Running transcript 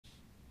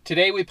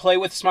Today we play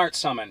with Smart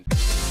Summon.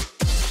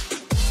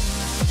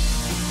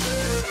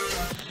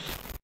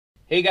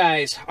 Hey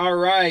guys,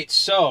 alright,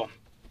 so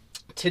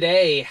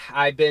today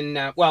I've been,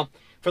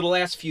 for the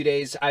last few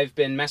days I've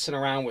been messing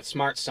around with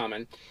Smart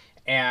Summon,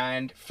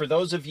 and for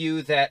those of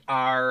you that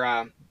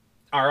are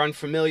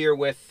unfamiliar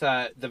with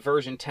the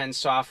version 10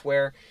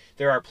 software,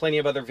 there are plenty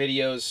of other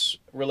videos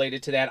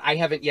related to that. I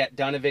haven't yet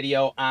done a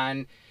video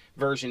on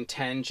version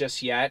 10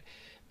 just yet.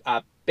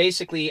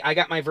 Basically, I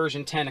got my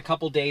version 10 a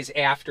couple days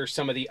after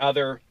some of the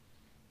other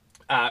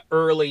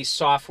early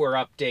software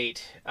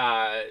update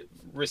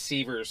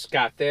receivers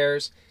got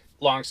theirs.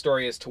 Long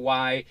story as to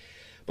why.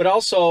 But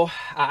also,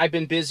 I've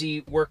been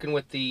busy working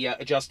with the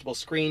adjustable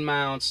screen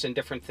mounts and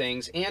different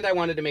things, and I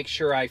wanted to make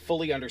sure I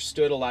fully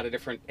understood a lot of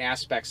different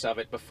aspects of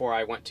it before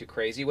I went too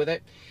crazy with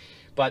it.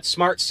 But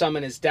Smart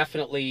Summon is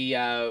definitely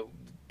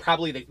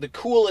probably the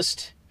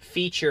coolest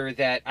feature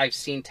that I've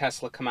seen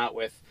Tesla come out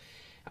with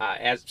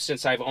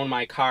since I've owned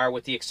my car,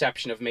 with the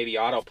exception of maybe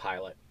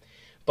autopilot.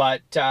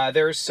 But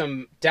there's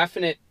some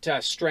definite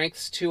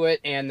strengths to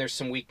it, and there's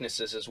some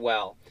weaknesses as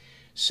well.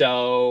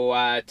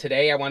 So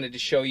today I wanted to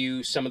show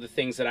you some of the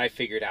things that I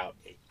figured out.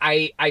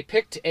 I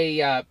picked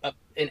an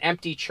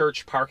empty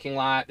church parking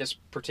lot. This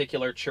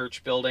particular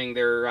church building,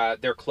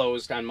 they're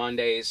closed on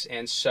Mondays,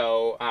 and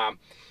so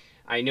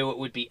I knew it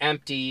would be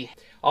empty.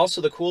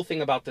 Also, the cool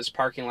thing about this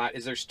parking lot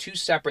is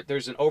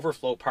there's an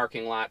overflow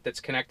parking lot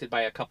that's connected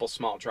by a couple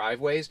small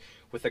driveways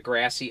with a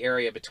grassy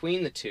area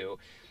between the two.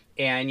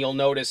 And you'll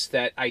notice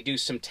that I do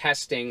some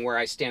testing where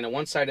I stand on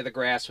one side of the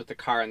grass with the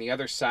car on the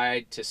other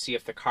side to see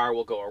if the car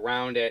will go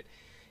around it.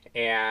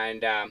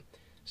 And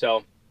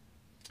so,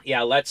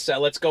 yeah, let's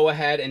go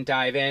ahead and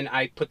dive in.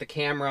 I put the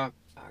camera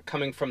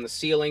coming from the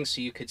ceiling so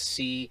you could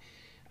see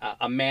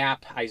a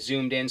map. I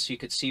zoomed in so you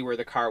could see where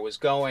the car was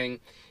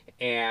going.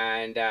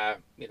 And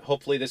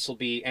hopefully this will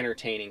be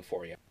entertaining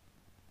for you.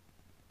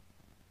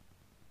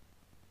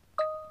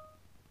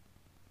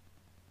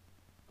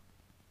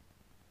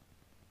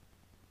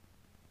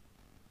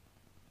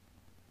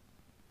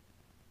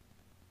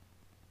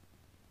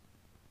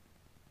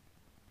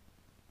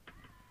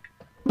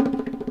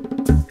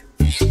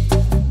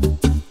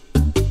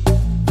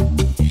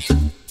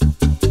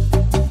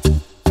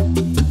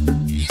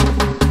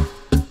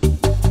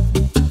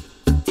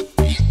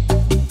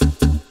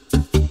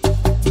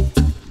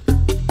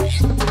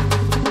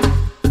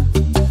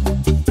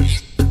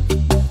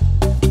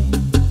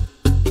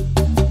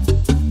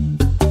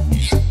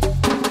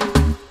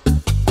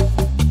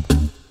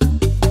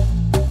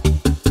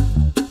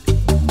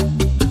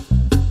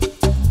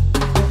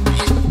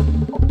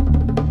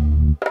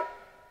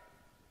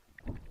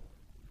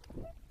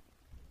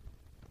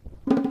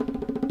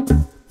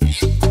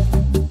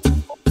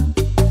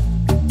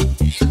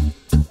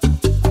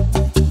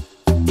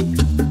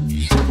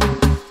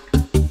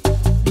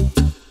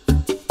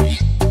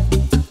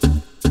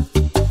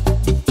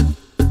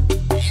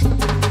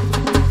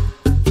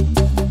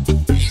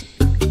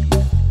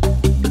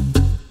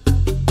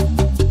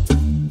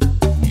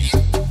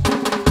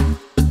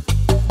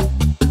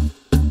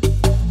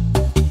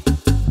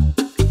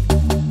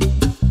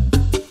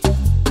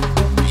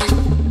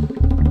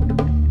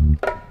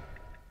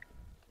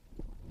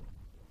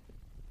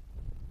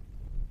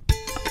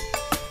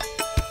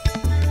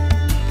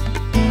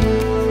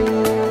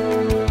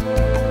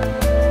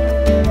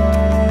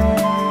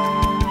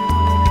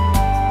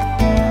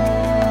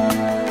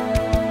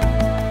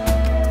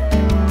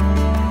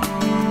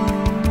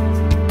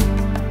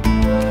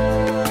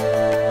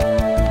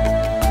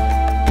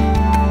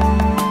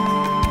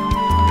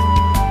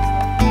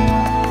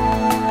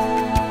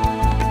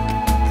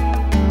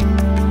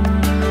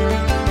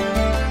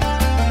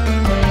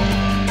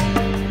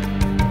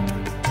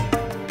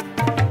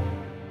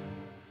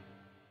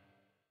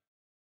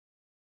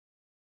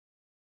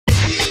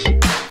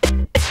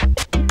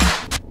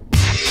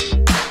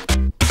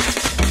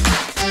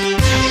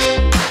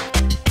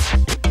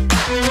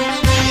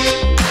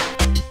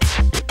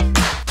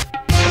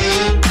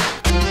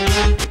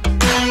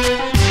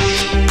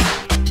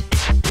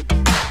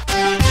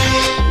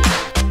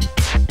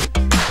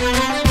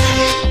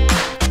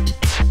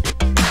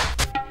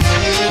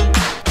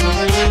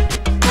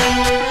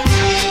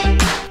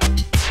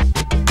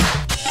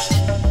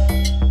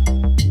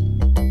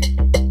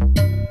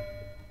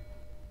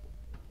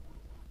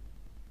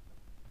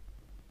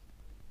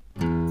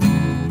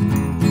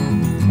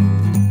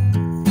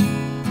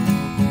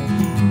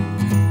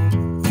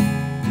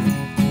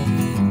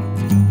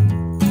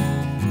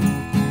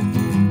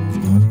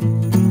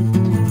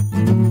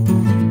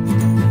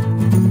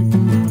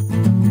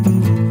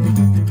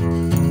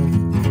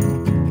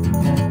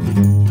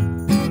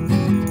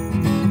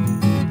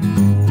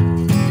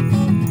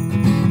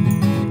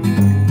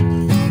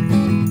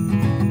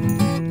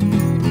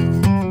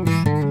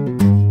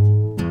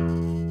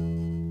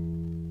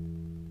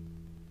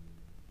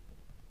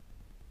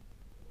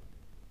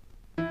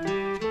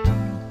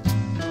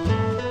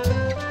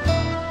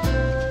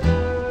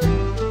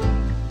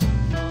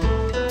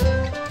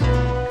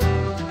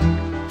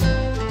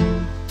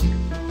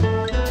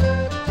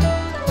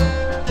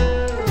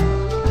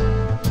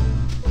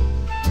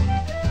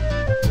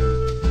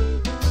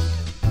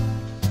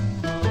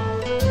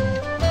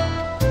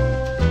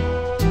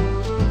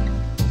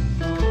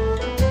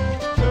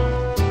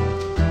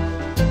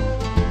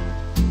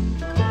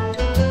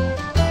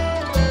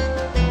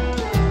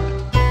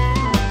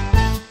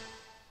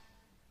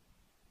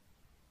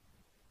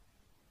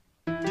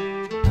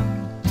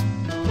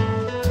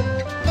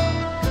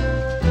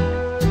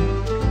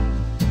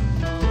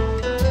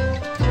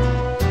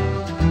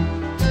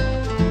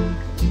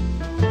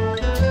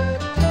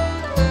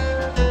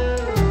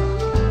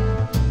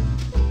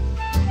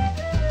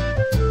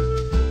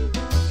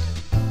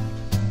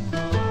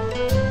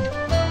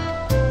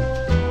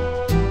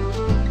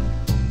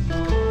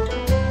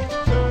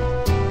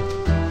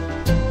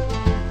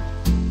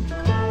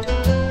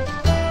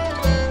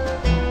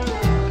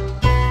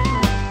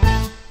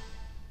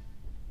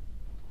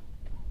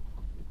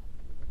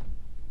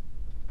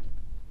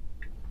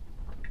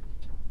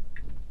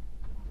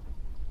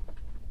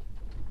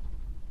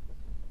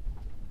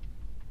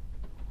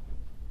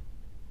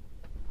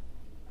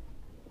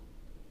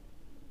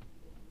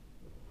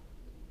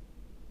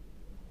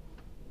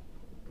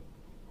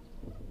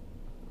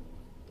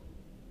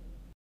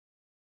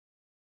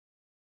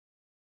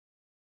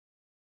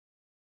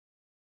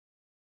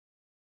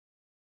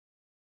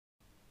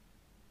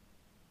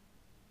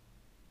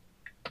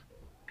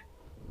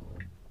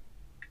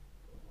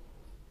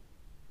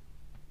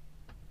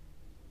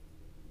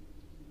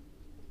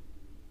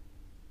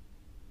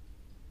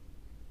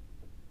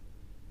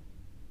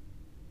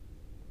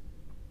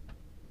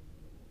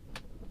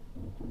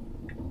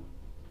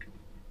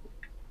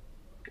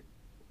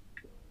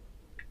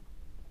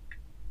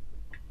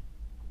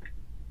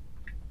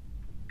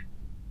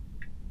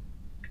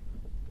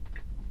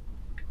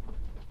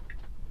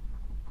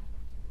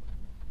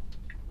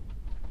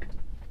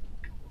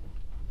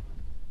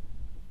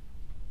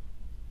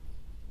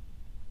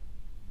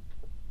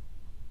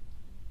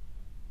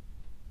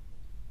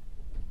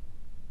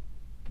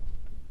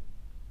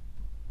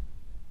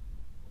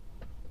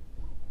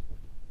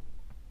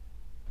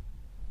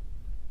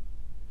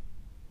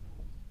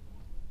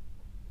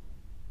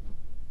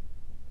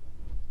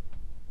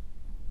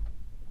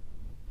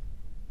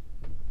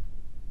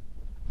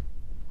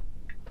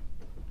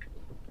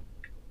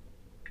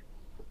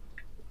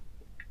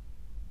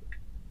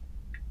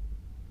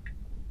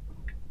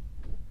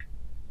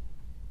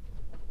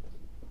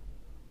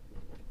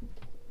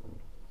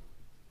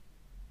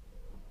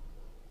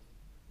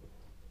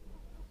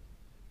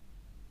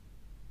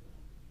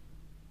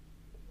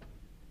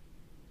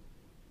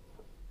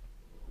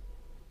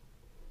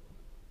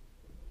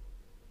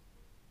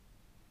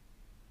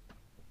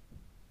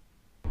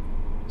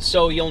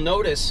 So you'll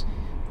notice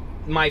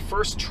my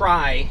first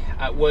try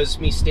was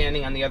me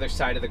standing on the other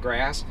side of the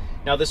grass.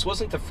 Now, this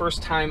wasn't the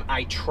first time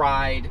I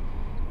tried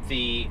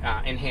the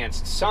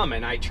enhanced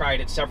summon. I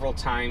tried it several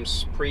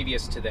times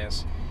previous to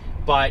this,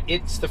 but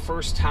it's the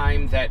first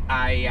time that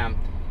I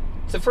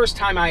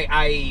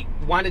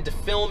wanted to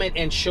film it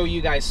and show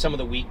you guys some of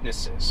the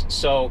weaknesses.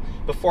 So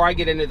before I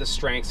get into the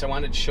strengths, I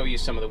wanted to show you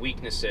some of the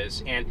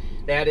weaknesses, and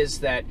that is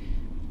that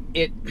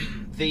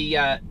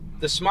the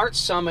Smart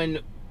Summon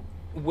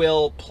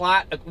will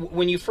plot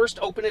when you first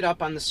open it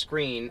up on the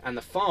screen on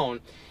the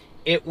phone.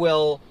 It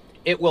will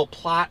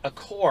plot a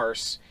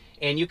course,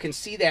 and you can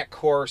see that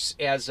course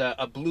as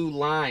a blue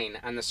line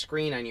on the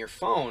screen on your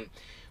phone.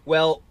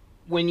 Well,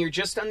 when you're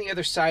just on the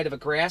other side of a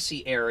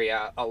grassy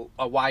area,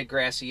 a wide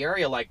grassy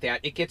area like that,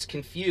 it gets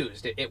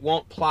confused. It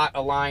won't plot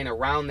a line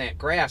around that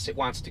grass. It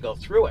wants to go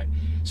through it.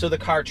 So the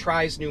car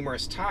tries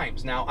numerous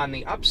times. Now, on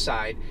the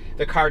upside,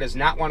 the car does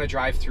not want to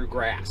drive through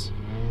grass.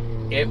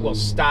 It will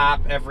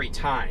stop every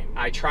time.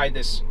 I tried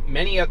this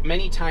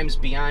many times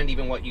beyond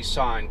even what you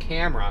saw on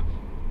camera,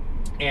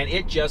 and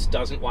it just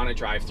doesn't want to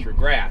drive through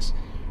grass.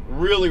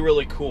 Really,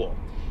 really cool.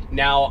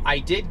 Now, I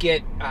did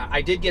get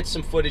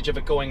some footage of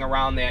it going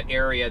around that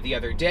area the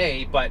other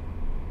day, but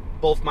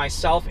both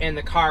myself and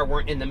the car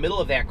weren't in the middle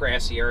of that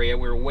grassy area.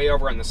 We were way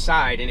over on the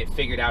side, and it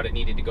figured out it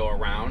needed to go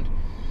around.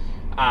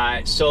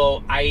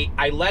 So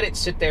I let it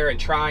sit there and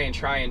try,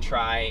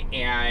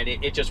 and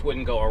it just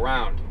wouldn't go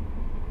around.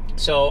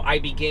 So I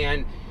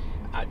began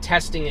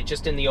testing it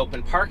just in the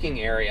open parking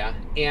area,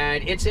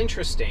 and it's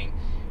interesting.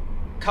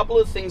 A couple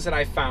of things that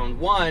I found.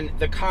 One,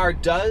 the car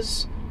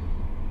does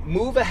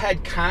move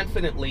ahead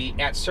confidently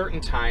at certain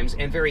times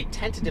and very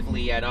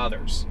tentatively at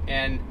others,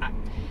 and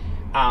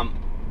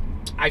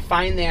I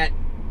find that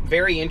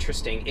very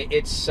interesting.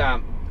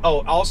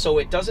 Also,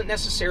 it doesn't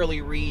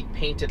necessarily read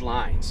painted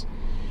lines.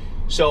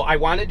 So I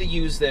wanted to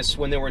use this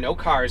when there were no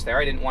cars there.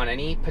 I didn't want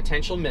any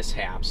potential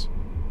mishaps.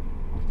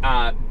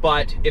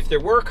 But if there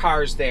were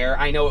cars there,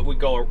 I know it would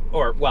go,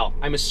 well,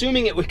 I'm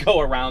assuming it would go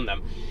around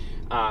them.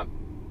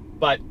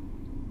 But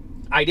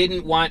I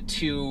didn't want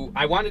to,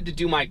 I wanted to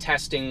do my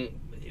testing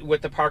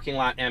with the parking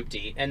lot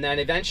empty. And then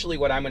eventually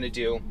what I'm going to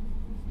do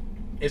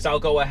is I'll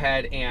go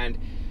ahead and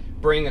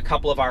bring a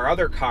couple of our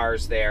other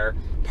cars there,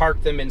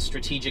 park them in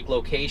strategic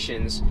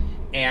locations,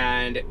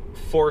 and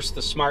force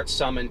the Smart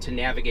Summon to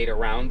navigate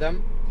around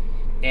them.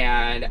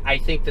 And I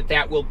think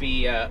that will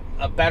be a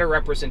better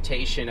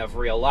representation of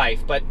real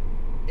life. But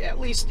at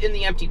least in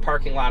the empty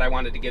parking lot, I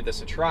wanted to give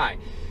this a try.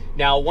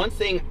 Now, one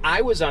thing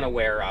I was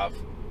unaware of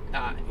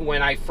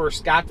when I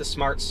first got the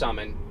Smart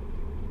Summon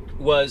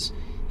was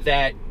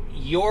that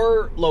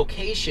your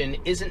location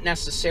isn't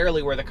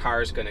necessarily where the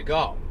car is going to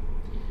go.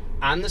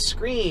 On the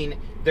screen,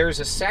 there's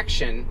a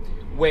section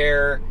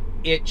where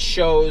it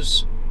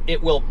shows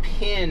it will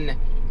pin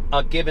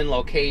a given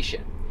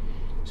location.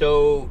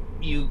 So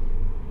you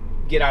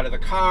get out of the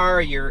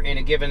car, you're in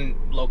a given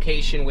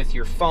location with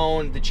your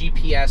phone, the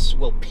GPS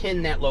will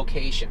pin that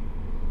location.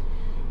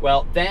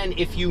 Well, then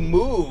if you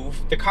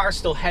move, the car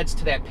still heads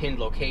to that pinned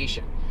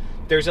location.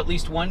 There's at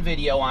least one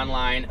video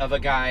online of a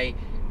guy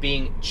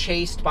being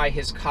chased by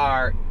his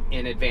car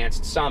in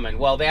Advanced Summon.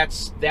 Well,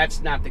 that's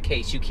not the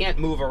case. You can't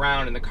move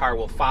around and the car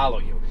will follow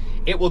you.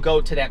 It will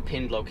go to that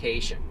pinned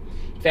location.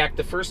 In fact,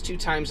 the first two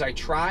times I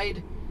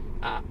tried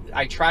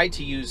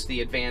to use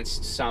the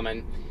Advanced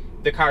Summon,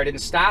 the car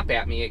didn't stop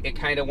at me. It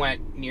kind of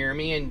went near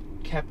me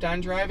and kept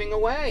on driving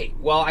away.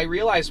 Well, I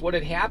realized what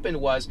had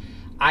happened was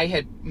I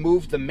had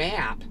moved the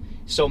map,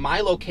 so my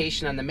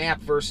location on the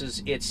map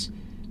versus its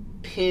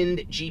pinned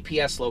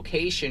GPS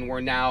location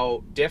were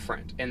now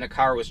different, and the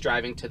car was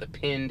driving to the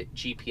pinned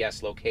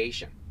GPS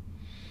location.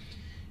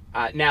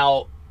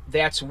 Now,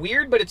 that's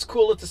weird, but it's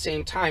cool at the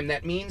same time.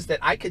 That means that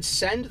I could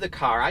send the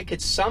car, I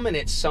could summon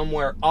it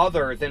somewhere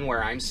other than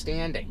where I'm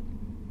standing.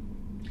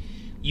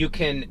 You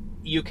can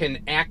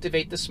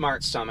activate the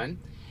Smart Summon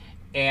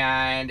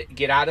and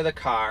get out of the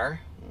car.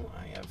 Oh,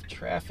 I have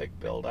traffic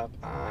buildup.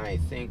 I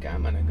think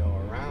I'm going to go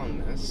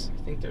around this.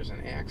 I think there's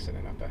an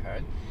accident up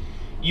ahead.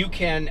 You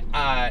can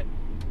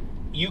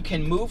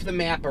move the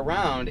map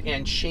around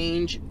and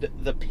change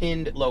the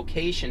pinned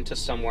location to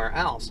somewhere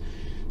else.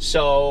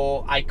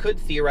 So I could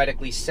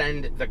theoretically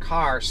send the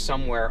car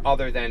somewhere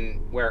other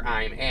than where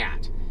I'm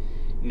at.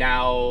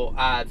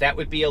 Now, that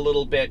would be a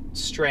little bit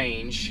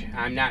strange.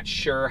 I'm not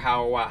sure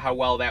how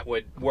well that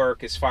would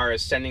work as far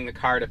as sending the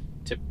car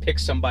to pick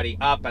somebody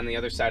up on the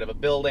other side of a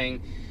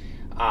building.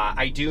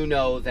 I do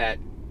know that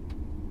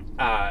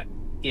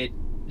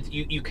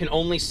you can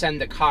only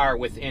send the car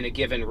within a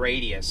given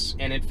radius,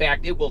 and in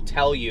fact it will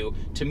tell you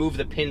to move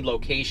the pinned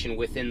location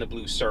within the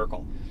blue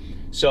circle.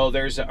 So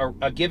there's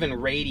a given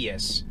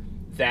radius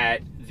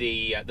that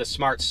the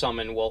Smart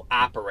Summon will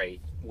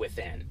operate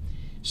within.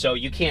 So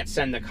you can't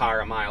send the car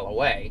a mile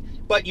away,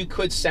 but you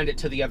could send it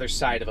to the other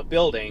side of a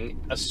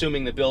building,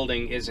 assuming the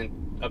building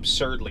isn't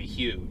absurdly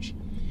huge.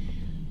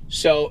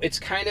 So it's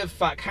kind of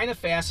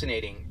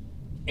fascinating.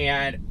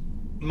 And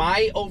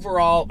my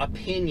overall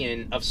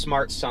opinion of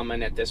Smart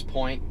Summon at this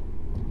point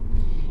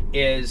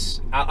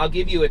is, I'll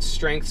give you its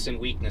strengths and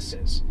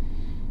weaknesses.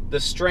 The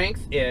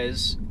strength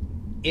is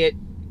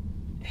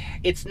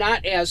it's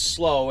not as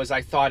slow as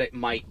I thought it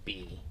might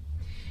be.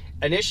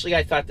 Initially,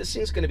 I thought this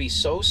thing's going to be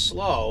so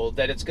slow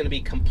that it's going to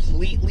be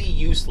completely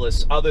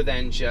useless other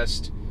than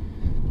just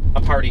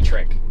a party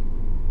trick.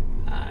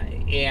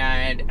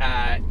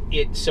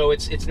 So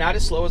it's not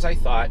as slow as I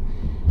thought.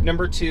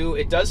 Number two,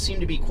 it does seem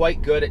to be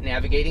quite good at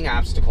navigating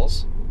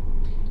obstacles,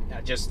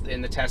 just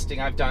in the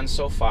testing I've done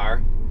so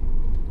far.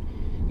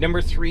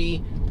 Number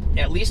three,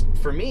 at least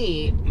for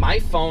me, my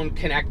phone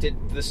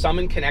the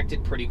Summon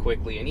connected pretty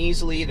quickly and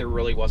easily. There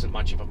really wasn't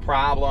much of a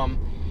problem.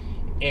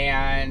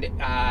 And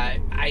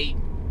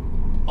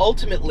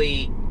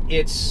ultimately,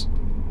 it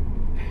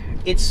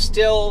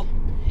still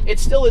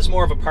is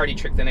more of a party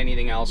trick than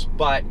anything else,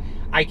 but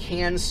I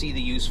can see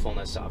the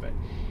usefulness of it.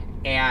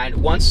 And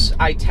once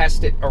I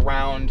test it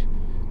around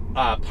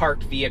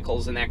parked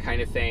vehicles and that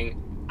kind of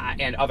thing,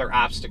 and other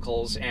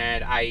obstacles,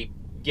 and I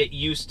get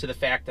used to the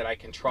fact that I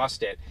can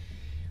trust it,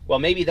 well,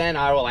 maybe then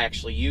I will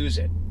actually use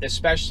it,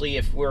 especially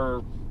if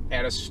we're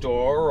at a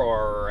store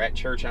or at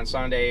church on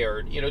Sunday,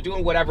 or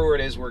doing whatever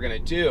it is we're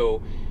going to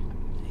do,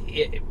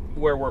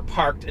 where we're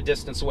parked a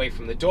distance away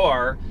from the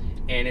door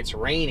and it's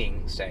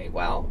raining, say,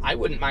 well, I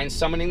wouldn't mind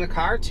summoning the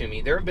car to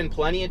me. There have been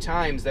plenty of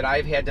times that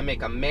I've had to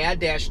make a mad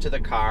dash to the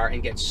car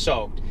and get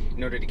soaked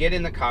in order to get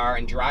in the car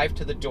and drive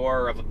to the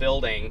door of a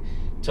building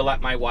to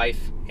let my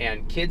wife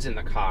and kids in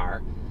the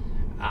car.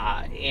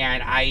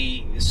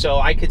 So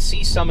I could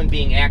see Summon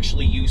being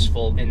actually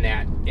useful in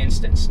that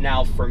instance.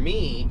 Now, for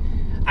me,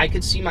 I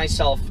could see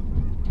myself,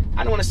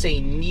 I don't want to say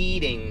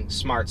needing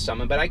Smart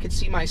Summon, but I could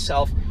see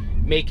myself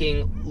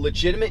making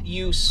legitimate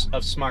use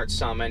of Smart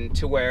Summon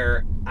to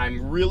where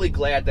I'm really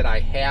glad that I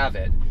have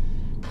it,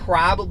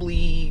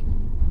 probably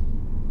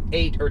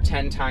 8 or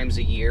 10 times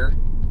a year.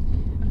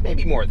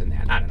 Maybe more than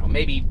that. I don't know.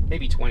 Maybe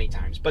 20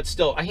 times. But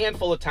still, a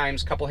handful of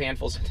times, couple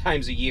handfuls of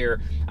times a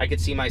year, I could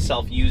see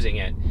myself using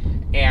it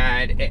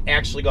and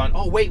actually going,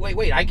 oh, wait,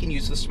 I can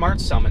use the Smart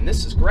Summon.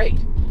 This is great.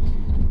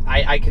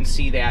 I can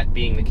see that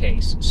being the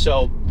case.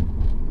 So,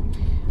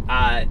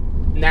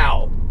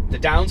 now, the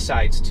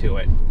downsides to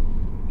it.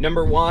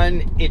 Number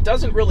one, it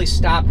doesn't really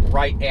stop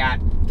right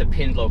at the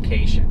pinned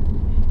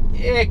location.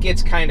 It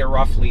gets kind of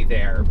roughly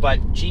there, but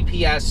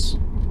GPS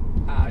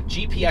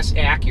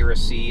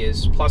accuracy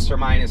is plus or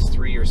minus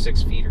 3 or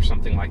 6 feet or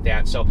something like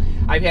that. So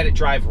I've had it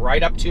drive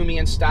right up to me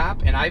and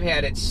stop, and I've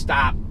had it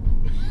stop,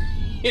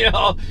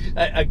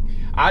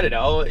 I don't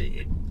know,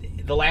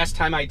 the last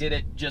time I did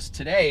it just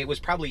today, it was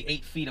probably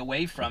 8 feet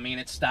away from me, and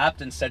it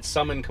stopped and said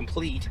summon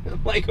complete.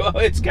 I'm like, oh,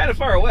 it's kind of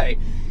far away.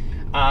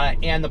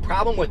 And the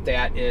problem with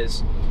that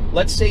is,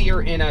 let's say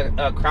you're in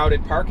a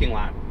crowded parking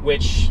lot,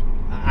 which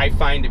I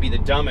find to be the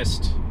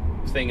dumbest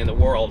thing in the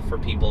world for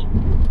people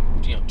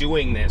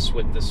doing this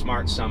with the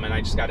Smart Summon.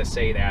 I just got to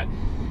say that.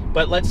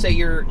 But let's say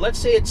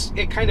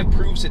it kind of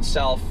proves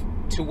itself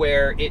to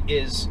where it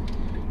is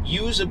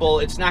usable.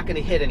 It's not going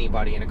to hit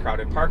anybody in a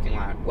crowded parking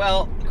lot.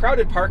 Well, a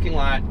crowded parking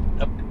lot,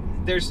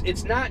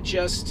 it's not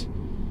just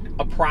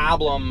a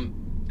problem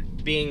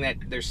being that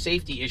there's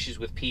safety issues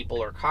with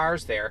people or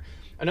cars there.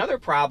 Another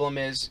problem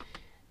is,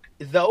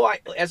 though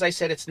as I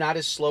said, it's not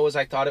as slow as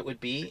I thought it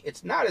would be,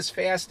 it's not as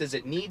fast as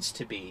it needs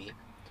to be,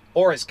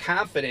 or as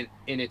confident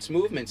in its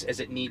movements as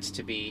it needs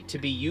to be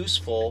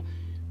useful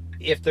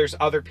if there's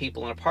other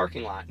people in a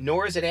parking lot,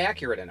 nor is it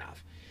accurate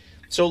enough.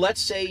 So let's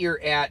say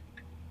you're at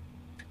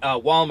a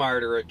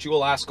Walmart or a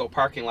Jewel Osco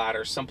parking lot,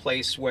 or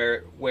someplace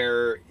where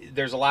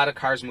there's a lot of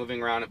cars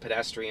moving around and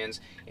pedestrians,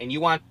 and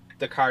you want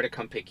the car to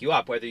come pick you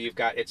up, whether you've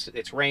got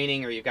it's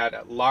raining, or you've got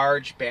a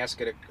large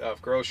basket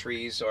of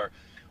groceries, or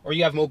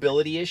you have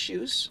mobility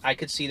issues. I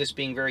could see this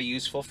being very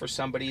useful for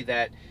somebody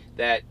that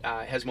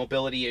has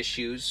mobility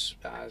issues,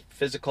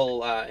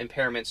 physical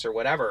impairments or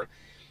whatever.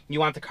 You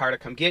want the car to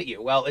come get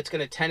you. Well, it's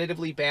going to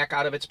tentatively back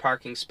out of its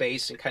parking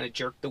space and kind of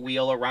jerk the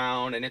wheel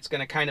around, and it's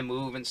going to kind of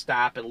move and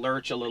stop and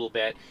lurch a little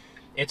bit.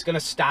 It's going to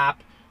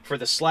stop for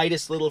the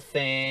slightest little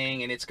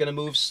thing, and it's going to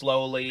move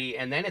slowly,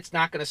 and then it's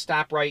not going to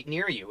stop right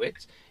near you.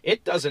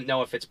 It doesn't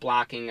know if it's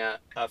blocking a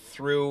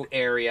through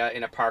area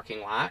in a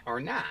parking lot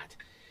or not.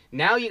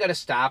 Now you got to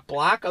stop,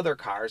 block other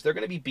cars. They're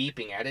going to be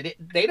beeping at it.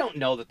 They don't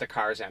know that the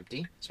car's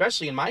empty,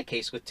 especially in my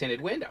case with tinted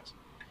windows.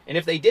 And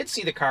if they did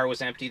see the car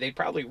was empty, they'd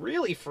probably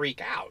really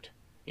freak out.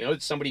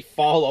 Did somebody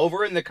fall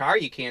over in the car?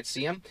 You can't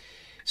see them.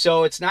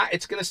 So it's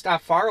going to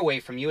stop far away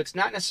from you. It's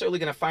not necessarily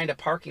going to find a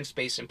parking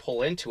space and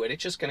pull into it.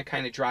 It's just going to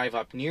kind of drive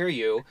up near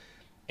you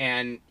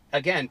and,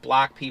 again,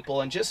 block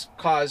people and just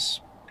cause,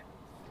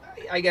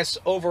 I guess,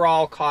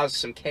 overall cause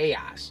some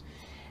chaos.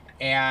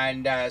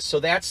 And so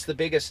that's the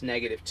biggest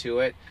negative to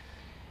it.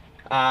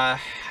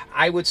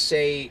 I would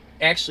say,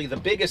 actually, the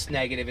biggest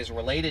negative is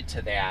related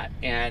to that,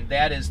 and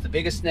that is, the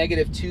biggest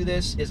negative to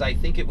this is I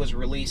think it was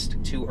released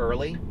too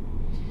early.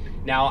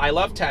 Now, I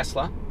love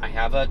Tesla. I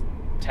have a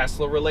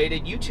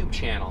Tesla-related YouTube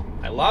channel.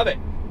 I love it.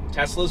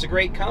 Tesla's a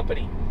great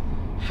company.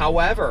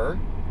 However,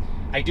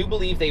 I do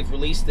believe they've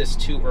released this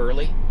too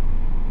early,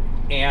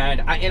 and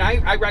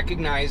I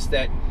recognize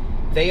that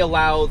they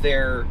allow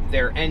their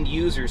end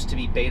users to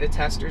be beta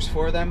testers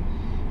for them.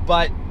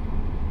 But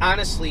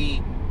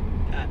honestly,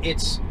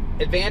 it's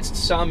Advanced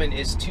Summon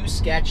is too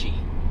sketchy.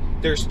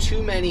 There's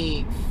too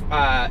many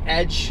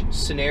edge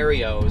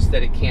scenarios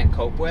that it can't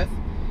cope with,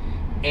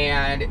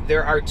 and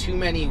there are too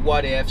many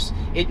what ifs.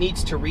 It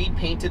needs to read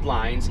painted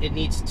lines. It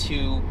needs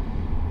to,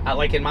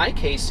 like in my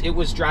case, it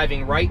was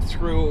driving right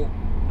through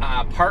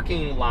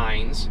parking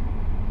lines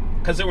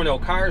because there were no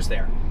cars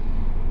there.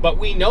 But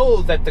we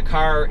know that the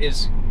car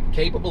is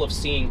capable of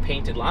seeing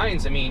painted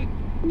lines. I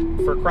mean,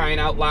 for crying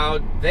out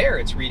loud, there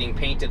it's reading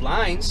painted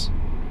lines.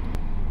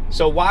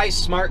 So why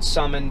Smart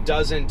Summon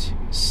doesn't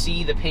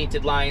see the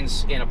painted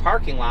lines in a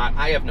parking lot,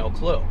 I have no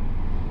clue.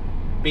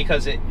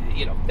 Because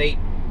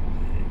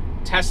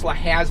Tesla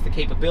has the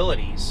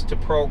capabilities to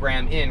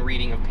program in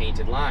reading of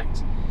painted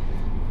lines.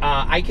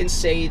 I can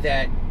say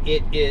that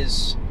it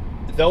is,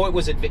 though it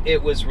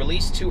was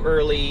released too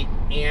early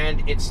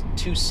and it's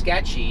too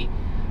sketchy,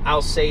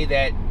 I'll say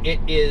that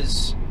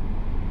it's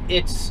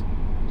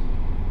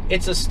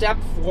a step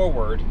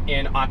forward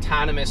in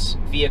autonomous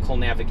vehicle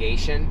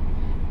navigation.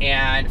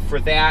 And for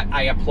that,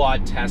 I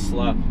applaud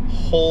Tesla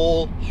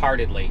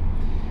wholeheartedly.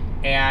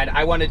 And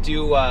I want to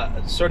do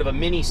sort of a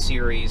mini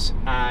series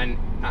on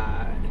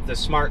the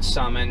Smart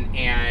Summon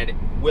and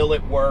will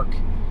it work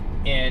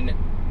in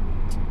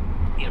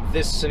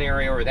this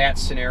scenario or that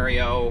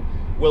scenario?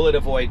 Will it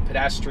avoid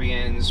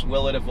pedestrians?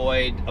 Will it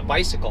avoid a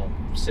bicycle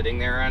sitting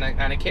there on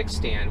a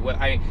kickstand?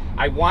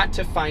 I want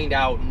to find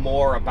out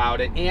more about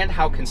it and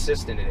how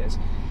consistent it is.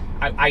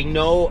 I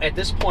know at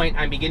this point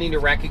I'm beginning to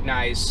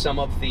recognize some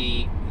of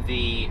the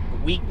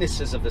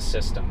weaknesses of the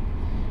system,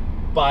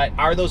 but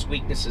are those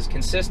weaknesses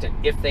consistent?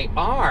 If they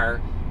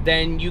are,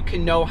 then you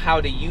can know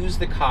how to use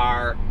the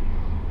car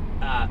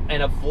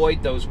and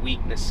avoid those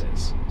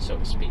weaknesses, so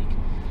to speak.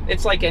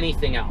 It's like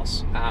anything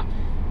else.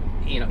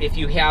 If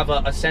you have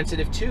a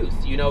sensitive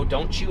tooth,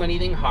 don't chew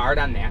anything hard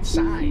on that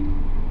side.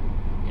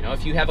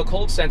 If you have a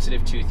cold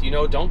sensitive tooth,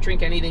 don't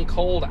drink anything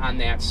cold on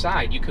that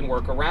side. You can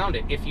work around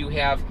it. If you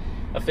have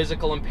a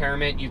physical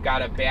impairment, you've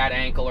got a bad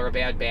ankle or a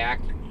bad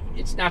back,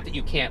 it's not that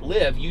you can't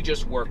live, you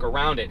just work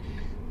around it.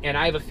 And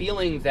I have a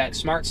feeling that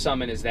Smart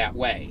Summon is that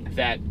way,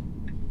 that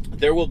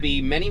there will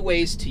be many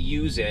ways to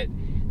use it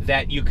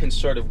that you can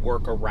sort of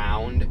work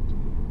around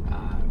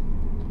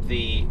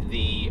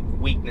the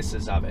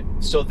weaknesses of it.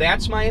 So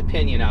that's my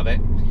opinion of it.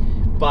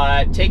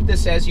 But take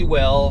this as you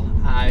will.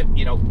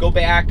 Go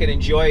back and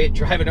enjoy it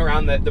driving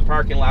around the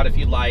parking lot if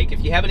you'd like.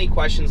 If you have any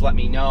questions, let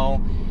me know.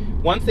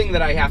 One thing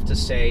that I have to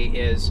say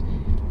is,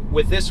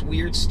 with this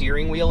weird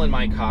steering wheel in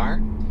my car,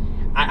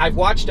 I've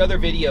watched other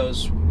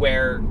videos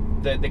where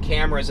the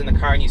camera is in the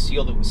car and you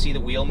see the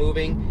wheel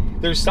moving.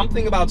 There's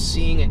something about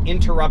seeing an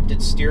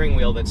interrupted steering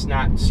wheel that's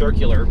not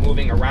circular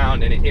moving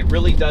around, and it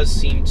really does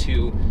seem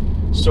to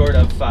sort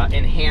of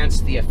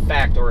enhance the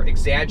effect or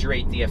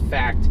exaggerate the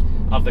effect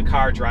of the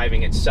car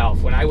driving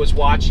itself. When I was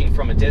watching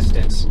from a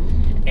distance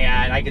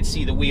and I could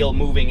see the wheel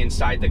moving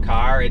inside the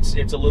car, it's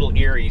a little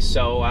eerie.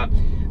 So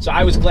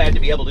I was glad to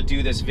be able to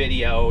do this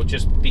video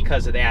just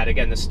because of that.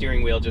 Again, the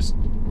steering wheel just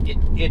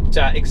it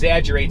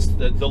exaggerates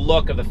the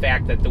look of the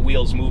fact that the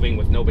wheel's moving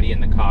with nobody in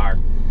the car.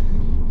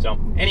 So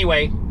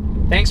anyway,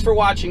 thanks for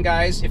watching,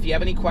 guys. If you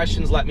have any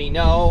questions, let me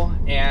know,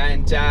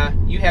 and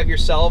you have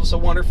yourselves a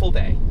wonderful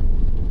day.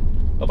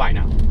 Bye-bye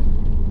now.